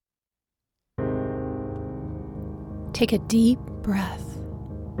Take a deep breath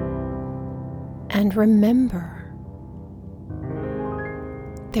and remember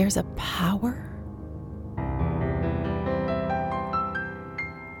there's a power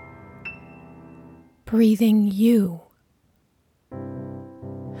breathing you.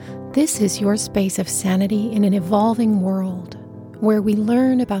 This is your space of sanity in an evolving world where we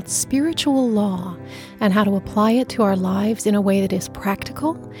learn about spiritual law and how to apply it to our lives in a way that is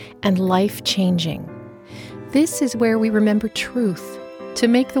practical and life-changing. This is where we remember truth to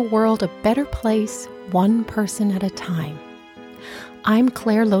make the world a better place, one person at a time. I'm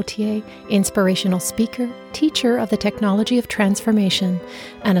Claire Lautier, inspirational speaker, teacher of the technology of transformation,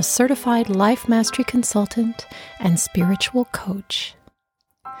 and a certified life mastery consultant and spiritual coach.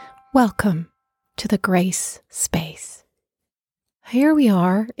 Welcome to the Grace Space. Here we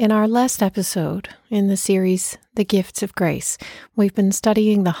are in our last episode in the series, The Gifts of Grace. We've been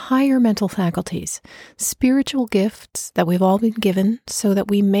studying the higher mental faculties, spiritual gifts that we've all been given so that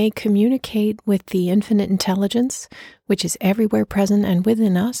we may communicate with the infinite intelligence, which is everywhere present and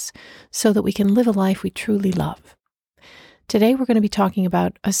within us, so that we can live a life we truly love. Today we're going to be talking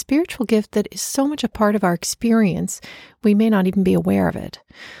about a spiritual gift that is so much a part of our experience, we may not even be aware of it.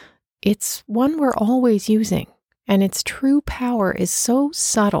 It's one we're always using. And its true power is so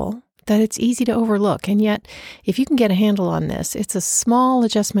subtle that it's easy to overlook. And yet, if you can get a handle on this, it's a small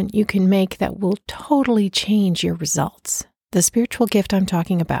adjustment you can make that will totally change your results. The spiritual gift I'm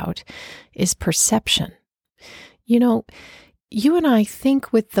talking about is perception. You and I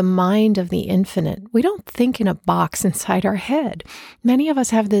think with the mind of the infinite. We don't think in a box inside our head. Many of us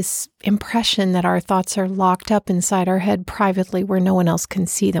have this impression that our thoughts are locked up inside our head privately where no one else can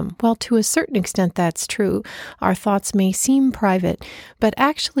see them. Well, to a certain extent, that's true. Our thoughts may seem private, but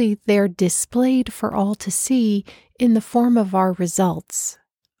actually they're displayed for all to see in the form of our results.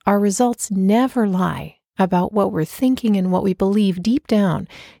 Our results never lie about what we're thinking and what we believe deep down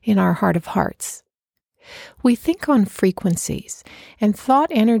in our heart of hearts. We think on frequencies, and thought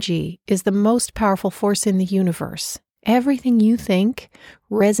energy is the most powerful force in the universe. Everything you think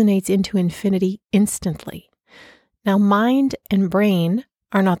resonates into infinity instantly. Now, mind and brain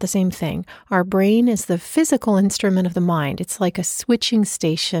are not the same thing. Our brain is the physical instrument of the mind. It's like a switching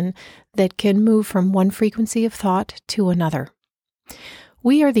station that can move from one frequency of thought to another.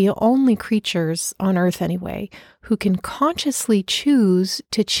 We are the only creatures on Earth anyway who can consciously choose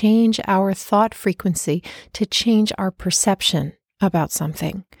to change our thought frequency, to change our perception about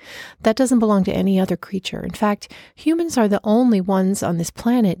something. That doesn't belong to any other creature. In fact, humans are the only ones on this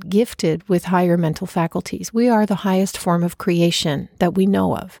planet gifted with higher mental faculties. We are the highest form of creation that we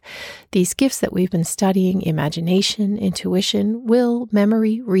know of. These gifts that we've been studying, imagination, intuition, will,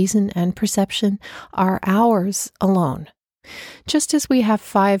 memory, reason, and perception, are ours alone. Just as we have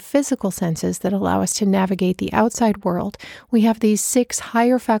 5 physical senses that allow us to navigate the outside world, we have these 6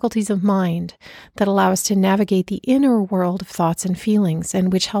 higher faculties of mind that allow us to navigate the inner world of thoughts and feelings,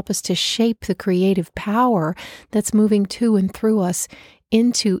 and which help us to shape the creative power that's moving to and through us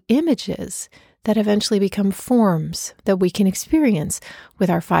into images that eventually become forms that we can experience with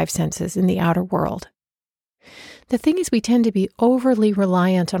our 5 senses in the outer world. The thing is, we tend to be overly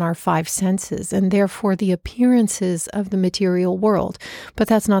reliant on our 5 senses and therefore the appearances of the material world. But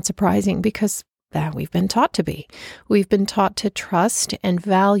that's not surprising because we've been taught to be. We've been taught to trust and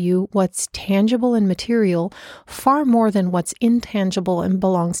value what's tangible and material far more than what's intangible and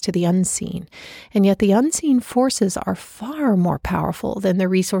belongs to the unseen. And yet the unseen forces are far more powerful than the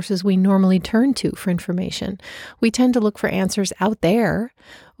resources we normally turn to for information. We tend to look for answers out there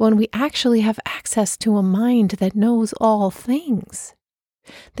when we actually have access to a mind that knows all things.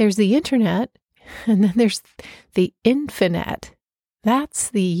 There's the internet, and then there's the infinite. That's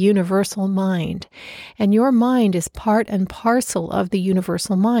the universal mind. And your mind is part and parcel of the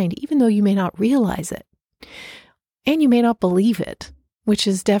universal mind, even though you may not realize it. And you may not believe it, which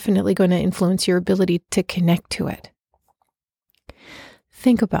is definitely going to influence your ability to connect to it.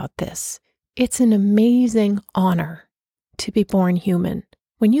 Think about this. It's an amazing honor to be born human.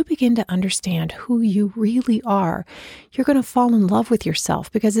 When you begin to understand who you really are, you're going to fall in love with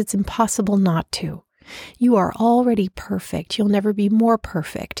yourself because it's impossible not to. You are already perfect. You'll never be more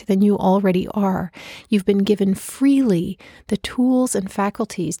perfect than you already are. You've been given freely the tools and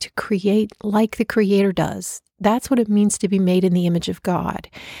faculties to create like the Creator does. That's what it means to be made in the image of God.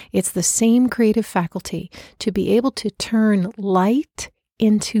 It's the same creative faculty to be able to turn light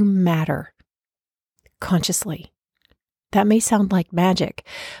into matter consciously. That may sound like magic,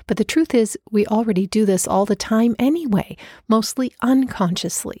 but the truth is we already do this all the time anyway, mostly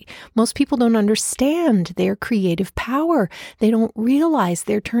unconsciously. Most people don't understand their creative power. They don't realize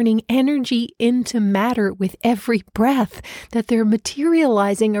they're turning energy into matter with every breath, that they're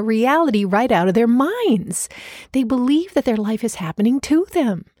materializing a reality right out of their minds. They believe that their life is happening to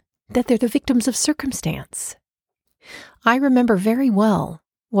them, that they're the victims of circumstance. I remember very well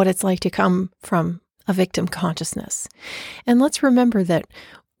what it's like to come from a victim consciousness. And let's remember that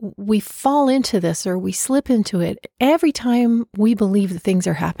we fall into this or we slip into it every time we believe that things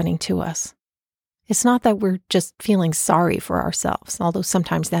are happening to us. It's not that we're just feeling sorry for ourselves, although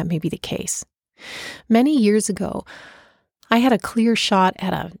sometimes that may be the case. Many years ago, I had a clear shot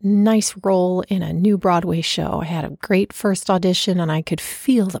at a nice role in a new Broadway show. I had a great first audition and I could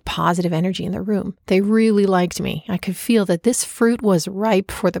feel the positive energy in the room. They really liked me. I could feel that this fruit was ripe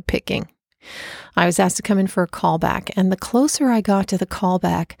for the picking. I was asked to come in for a callback, and the closer I got to the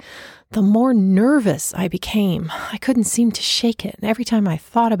callback, the more nervous I became. I couldn't seem to shake it, and every time I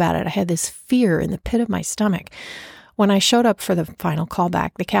thought about it, I had this fear in the pit of my stomach. When I showed up for the final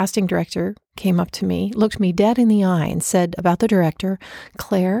callback, the casting director came up to me, looked me dead in the eye, and said about the director,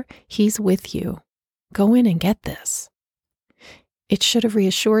 "Claire, he's with you. Go in and get this." It should have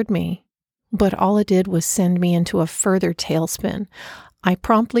reassured me, but all it did was send me into a further tailspin. I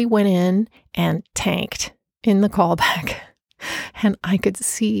promptly went in and tanked in the callback, and I could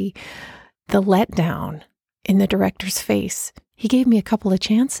see the letdown in the director's face. He gave me a couple of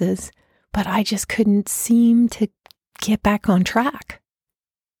chances, but I just couldn't seem to get back on track.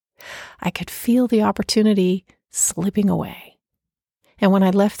 I could feel the opportunity slipping away. And when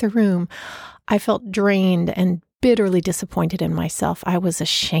I left the room, I felt drained and bitterly disappointed in myself. I was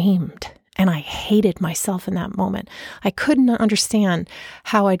ashamed. And I hated myself in that moment. I couldn't understand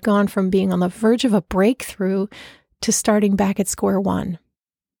how I'd gone from being on the verge of a breakthrough to starting back at square one.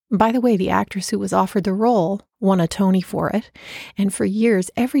 By the way, the actress who was offered the role won a Tony for it. And for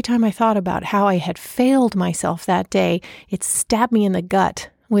years, every time I thought about how I had failed myself that day, it stabbed me in the gut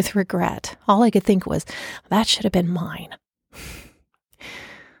with regret. All I could think was, that should have been mine.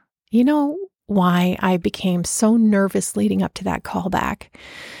 You know why I became so nervous leading up to that callback?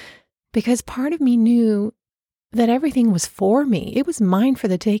 Because part of me knew that everything was for me. It was mine for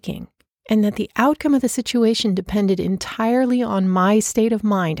the taking, and that the outcome of the situation depended entirely on my state of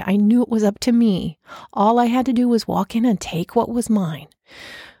mind. I knew it was up to me. All I had to do was walk in and take what was mine.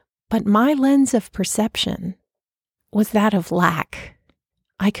 But my lens of perception was that of lack.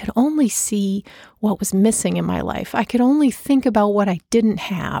 I could only see what was missing in my life. I could only think about what I didn't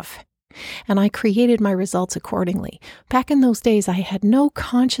have. And I created my results accordingly. Back in those days, I had no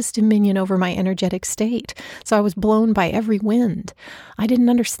conscious dominion over my energetic state, so I was blown by every wind. I didn't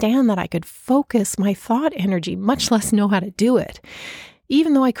understand that I could focus my thought energy, much less know how to do it.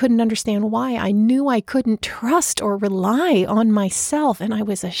 Even though I couldn't understand why, I knew I couldn't trust or rely on myself, and I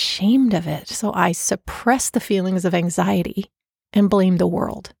was ashamed of it. So I suppressed the feelings of anxiety and blamed the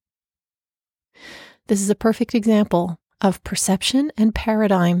world. This is a perfect example of perception and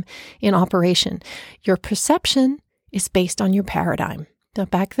paradigm in operation. Your perception is based on your paradigm. Now,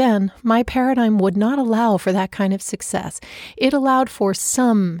 back then, my paradigm would not allow for that kind of success. It allowed for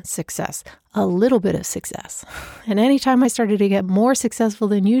some success, a little bit of success. And anytime I started to get more successful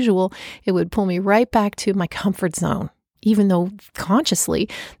than usual, it would pull me right back to my comfort zone, even though consciously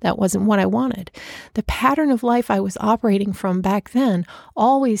that wasn't what I wanted. The pattern of life I was operating from back then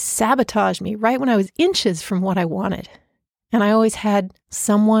always sabotaged me right when I was inches from what I wanted. And I always had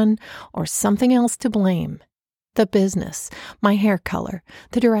someone or something else to blame. The business, my hair color,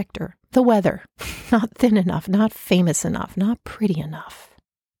 the director, the weather, not thin enough, not famous enough, not pretty enough.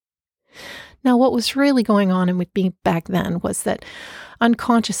 Now, what was really going on with me back then was that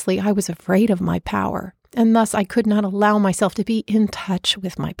unconsciously I was afraid of my power, and thus I could not allow myself to be in touch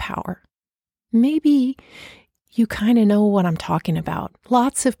with my power. Maybe you kind of know what I'm talking about.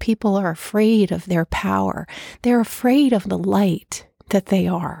 Lots of people are afraid of their power. They're afraid of the light that they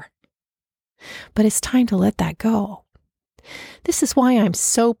are. But it's time to let that go. This is why I'm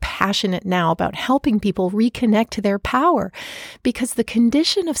so passionate now about helping people reconnect to their power, because the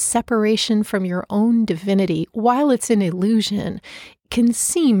condition of separation from your own divinity, while it's an illusion, can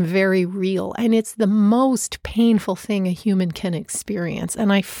seem very real, and it's the most painful thing a human can experience.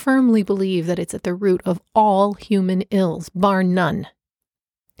 And I firmly believe that it's at the root of all human ills, bar none.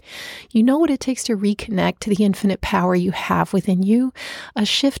 You know what it takes to reconnect to the infinite power you have within you? A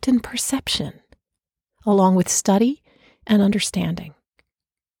shift in perception, along with study and understanding.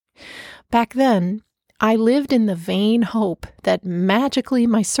 Back then, I lived in the vain hope that magically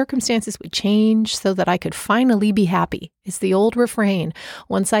my circumstances would change so that I could finally be happy. It's the old refrain.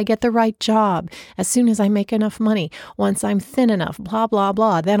 Once I get the right job, as soon as I make enough money, once I'm thin enough, blah, blah,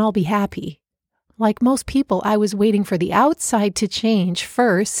 blah, then I'll be happy. Like most people, I was waiting for the outside to change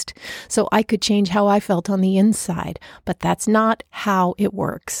first so I could change how I felt on the inside. But that's not how it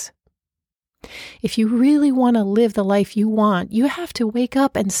works. If you really want to live the life you want, you have to wake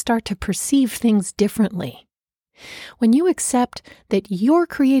up and start to perceive things differently. When you accept that you're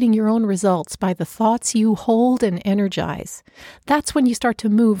creating your own results by the thoughts you hold and energize, that's when you start to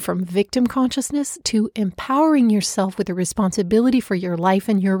move from victim consciousness to empowering yourself with the responsibility for your life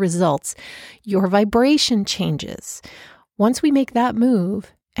and your results. Your vibration changes. Once we make that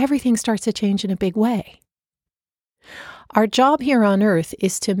move, everything starts to change in a big way. Our job here on earth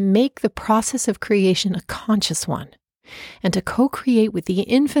is to make the process of creation a conscious one and to co-create with the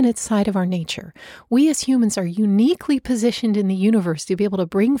infinite side of our nature. We as humans are uniquely positioned in the universe to be able to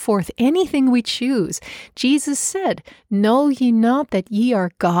bring forth anything we choose. Jesus said, "Know ye not that ye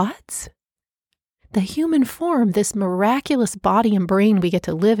are gods?" The human form, this miraculous body and brain we get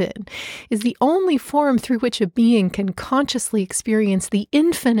to live in, is the only form through which a being can consciously experience the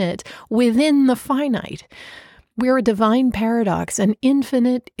infinite within the finite. We're a divine paradox, an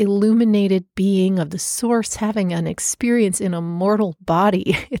infinite, illuminated being of the source having an experience in a mortal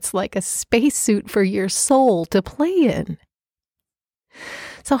body. It's like a spacesuit for your soul to play in.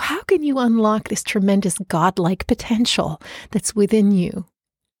 So how can you unlock this tremendous godlike potential that's within you?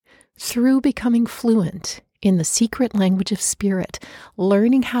 Through becoming fluent in the secret language of spirit,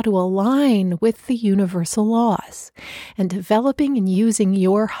 learning how to align with the universal laws, and developing and using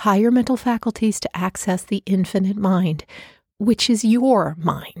your higher mental faculties to access the infinite mind, which is your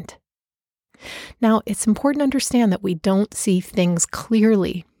mind. Now, it's important to understand that we don't see things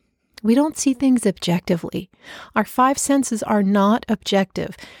clearly. We don't see things objectively. Our five senses are not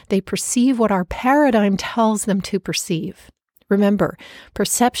objective. They perceive what our paradigm tells them to perceive. Remember,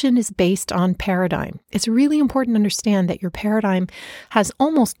 perception is based on paradigm. It's really important to understand that your paradigm has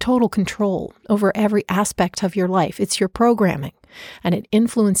almost total control over every aspect of your life. It's your programming, and it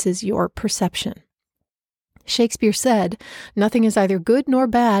influences your perception. Shakespeare said, "Nothing is either good nor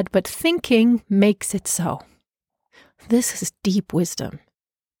bad, but thinking makes it so." This is deep wisdom.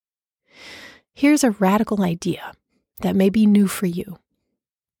 Here's a radical idea that may be new for you.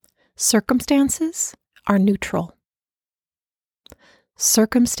 Circumstances are neutral.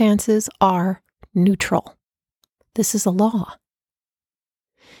 Circumstances are neutral. This is a law.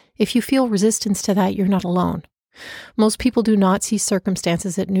 If you feel resistance to that, you're not alone. Most people do not see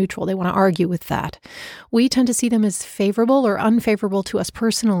circumstances as neutral. They want to argue with that. We tend to see them as favorable or unfavorable to us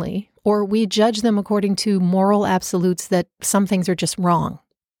personally, or we judge them according to moral absolutes that some things are just wrong.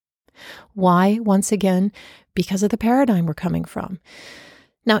 Why? Once again, because of the paradigm we're coming from.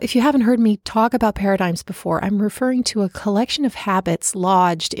 Now, if you haven't heard me talk about paradigms before, I'm referring to a collection of habits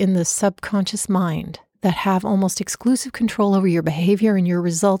lodged in the subconscious mind that have almost exclusive control over your behavior and your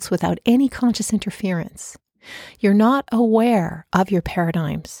results without any conscious interference. You're not aware of your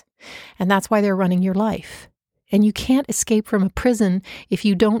paradigms, and that's why they're running your life. And you can't escape from a prison if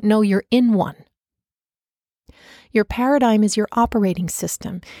you don't know you're in one. Your paradigm is your operating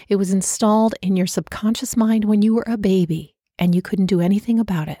system. It was installed in your subconscious mind when you were a baby, and you couldn't do anything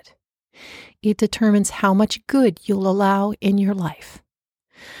about it. It determines how much good you'll allow in your life.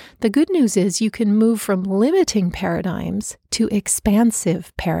 The good news is you can move from limiting paradigms to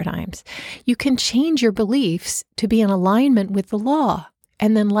expansive paradigms. You can change your beliefs to be in alignment with the law,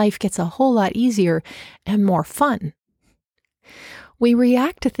 and then life gets a whole lot easier and more fun. We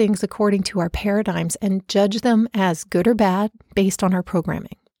react to things according to our paradigms and judge them as good or bad based on our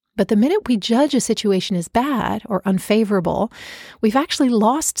programming. But the minute we judge a situation as bad or unfavorable, we've actually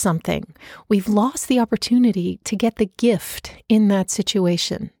lost something. We've lost the opportunity to get the gift in that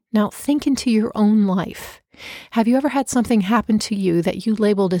situation. Now think into your own life. Have you ever had something happen to you that you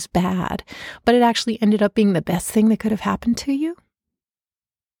labeled as bad, but it actually ended up being the best thing that could have happened to you?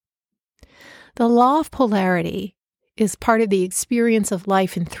 The law of polarity is part of the experience of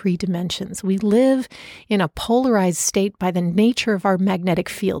life in 3 dimensions. We live in a polarized state by the nature of our magnetic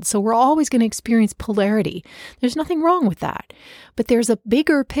field, so we're always going to experience polarity. There's nothing wrong with that. But there's a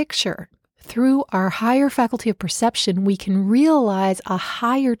bigger picture. Through our higher faculty of perception, we can realize a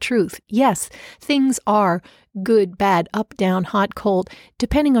higher truth. Yes, things are good, bad, up, down, hot, cold,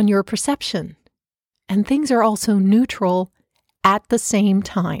 depending on your perception. And things are also neutral at the same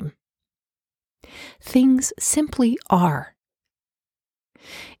time. Things simply are.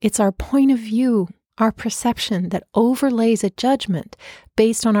 It's our point of view, our perception that overlays a judgment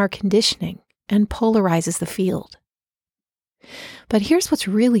based on our conditioning and polarizes the field. But here's what's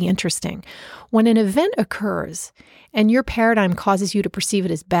really interesting. When an event occurs and your paradigm causes you to perceive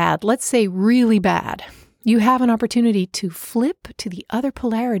it as bad, let's say really bad, you have an opportunity to flip to the other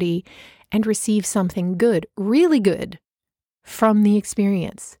polarity and receive something good, really good, from the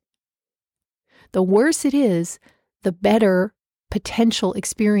experience. The worse it is, the better potential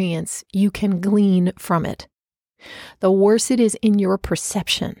experience you can glean from it. The worse it is in your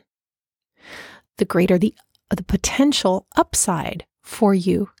perception, the greater the potential upside for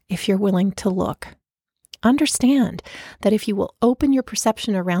you if you're willing to look. Understand that if you will open your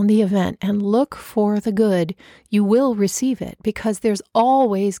perception around the event and look for the good, you will receive it because there's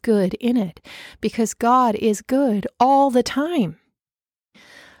always good in it, because God is good all the time.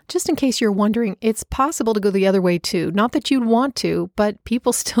 Just in case you're wondering, it's possible to go the other way too. Not that you'd want to, but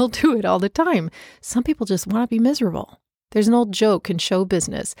people still do it all the time. Some people just want to be miserable. There's an old joke in show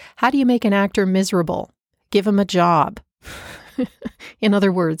business. How do you make an actor miserable? Give him a job. In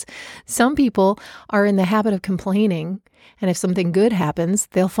other words, some people are in the habit of complaining, and if something good happens,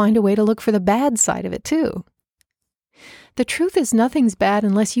 they'll find a way to look for the bad side of it too. The truth is nothing's bad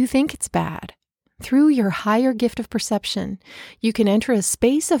unless you think it's bad. Through your higher gift of perception, you can enter a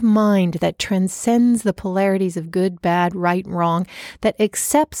space of mind that transcends the polarities of good, bad, right, and wrong, that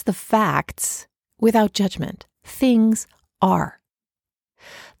accepts the facts without judgment. Things are.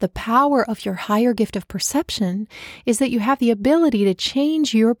 The power of your higher gift of perception is that you have the ability to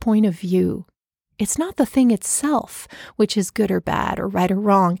change your point of view. It's not the thing itself, which is good or bad or right or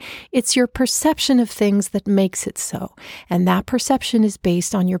wrong. It's your perception of things that makes it so. And that perception is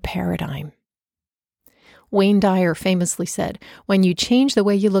based on your paradigm. Wayne Dyer famously said, when you change the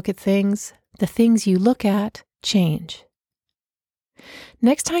way you look at things, the things you look at change.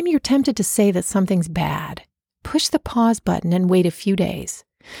 Next time you're tempted to say that something's bad, push the pause button and wait a few days.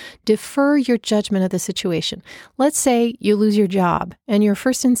 Defer your judgment of the situation. Let's say you lose your job and your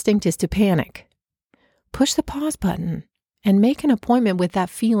first instinct is to panic. Push the pause button and make an appointment with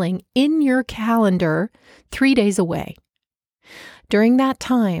that feeling in your calendar 3 days away. During that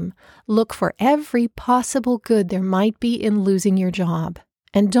time, look for every possible good there might be in losing your job.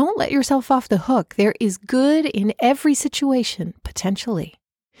 And don't let yourself off the hook. There is good in every situation, potentially.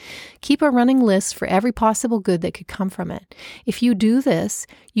 Keep a running list for every possible good that could come from it. If you do this,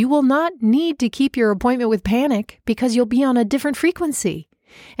 you will not need to keep your appointment with panic because you'll be on a different frequency.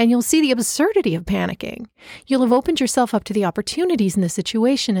 And you'll see the absurdity of panicking. You'll have opened yourself up to the opportunities in the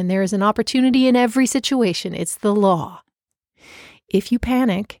situation, and there is an opportunity in every situation. It's the law. If you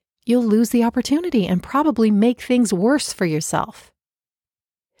panic, you'll lose the opportunity and probably make things worse for yourself.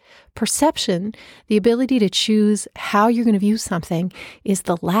 Perception, the ability to choose how you're going to view something, is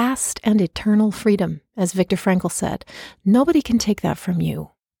the last and eternal freedom, as Viktor Frankl said. Nobody can take that from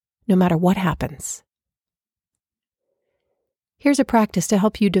you, no matter what happens. Here's a practice to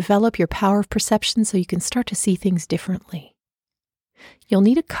help you develop your power of perception so you can start to see things differently. You'll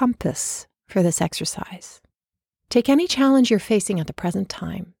need a compass for this exercise. Take any challenge you're facing at the present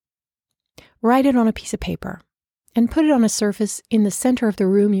time. Write it on a piece of paper and put it on a surface in the center of the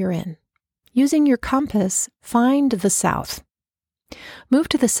room you're in. Using your compass, find the south. Move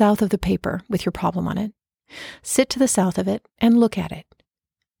to the south of the paper with your problem on it. Sit to the south of it and look at it.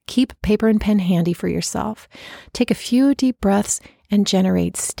 Keep paper and pen handy for yourself. Take a few deep breaths and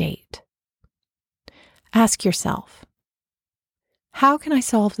generate state. Ask yourself, how can I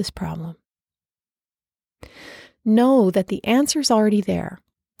solve this problem? Know that the answer's already there.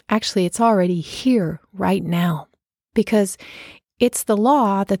 Actually, it's already here right now. Because it's the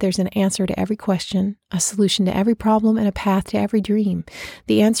law that there's an answer to every question, a solution to every problem, and a path to every dream.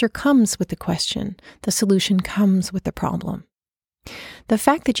 The answer comes with the question. The solution comes with the problem. The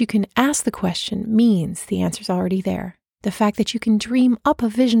fact that you can ask the question means the answer's already there. The fact that you can dream up a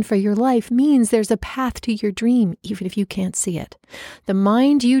vision for your life means there's a path to your dream, even if you can't see it. The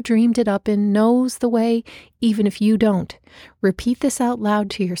mind you dreamed it up in knows the way, even if you don't. Repeat this out loud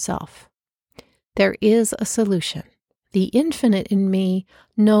to yourself. There is a solution. The infinite in me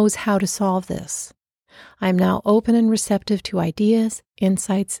knows how to solve this. I am now open and receptive to ideas,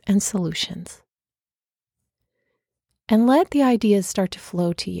 insights, and solutions. And let the ideas start to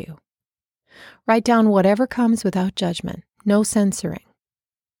flow to you. Write down whatever comes without judgment, no censoring.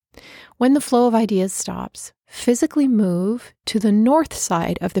 When the flow of ideas stops, physically move to the north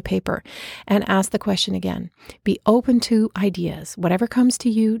side of the paper and ask the question again. Be open to ideas. Whatever comes to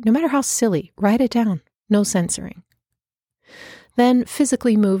you, no matter how silly, write it down, no censoring. Then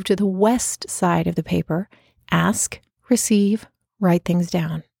physically move to the west side of the paper, ask, receive, write things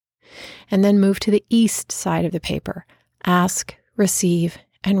down. And then move to the east side of the paper, ask, receive,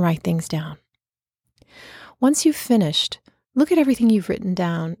 and write things down. Once you've finished, look at everything you've written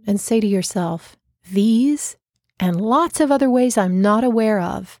down and say to yourself, these and lots of other ways I'm not aware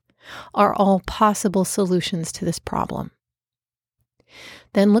of are all possible solutions to this problem.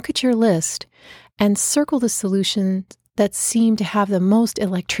 Then look at your list and circle the solutions that seem to have the most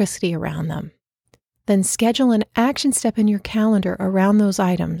electricity around them. Then schedule an action step in your calendar around those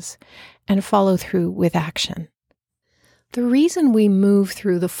items and follow through with action. The reason we move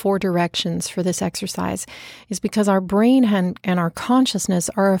through the 4 directions for this exercise is because our brain and our consciousness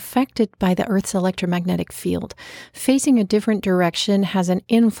are affected by the Earth's electromagnetic field. Facing a different direction has an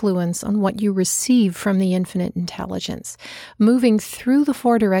influence on what you receive from the infinite intelligence. Moving through the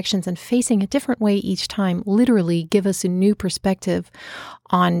 4 directions and facing a different way each time literally give us a new perspective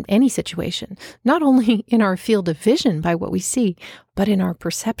on any situation, not only in our field of vision by what we see, but in our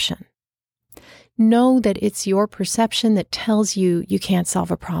perception. Know that it's your perception that tells you you can't solve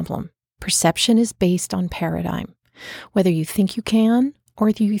a problem. Perception is based on paradigm. Whether you think you can or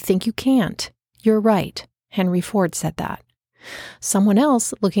you think you can't, you're right. Henry Ford said that. Someone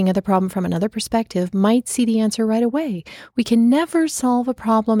else looking at the problem from another perspective might see the answer right away. We can never solve a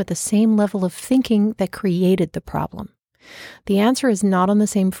problem at the same level of thinking that created the problem. The answer is not on the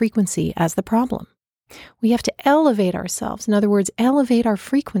same frequency as the problem. We have to elevate ourselves. In other words, elevate our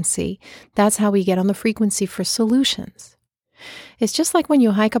frequency. That's how we get on the frequency for solutions. It's just like when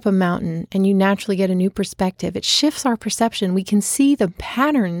you hike up a mountain and you naturally get a new perspective. It shifts our perception. We can see the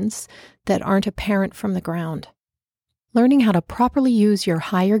patterns that aren't apparent from the ground. Learning how to properly use your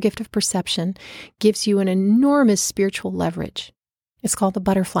higher gift of perception gives you an enormous spiritual leverage. It's called the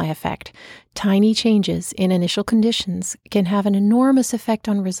butterfly effect. Tiny changes in initial conditions can have an enormous effect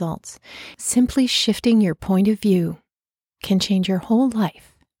on results. Simply shifting your point of view can change your whole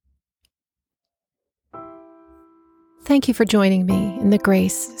life. Thank you for joining me in the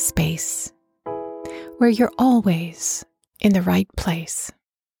Grace Space, where you're always in the right place.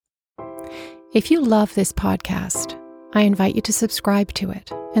 If you love this podcast, I invite you to subscribe to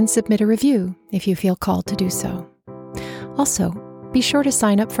it and submit a review if you feel called to do so. Also, be sure to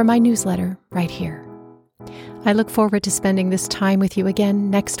sign up for my newsletter right here. I look forward to spending this time with you again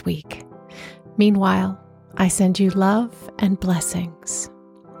next week. Meanwhile, I send you love and blessings.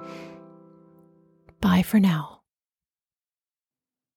 Bye for now.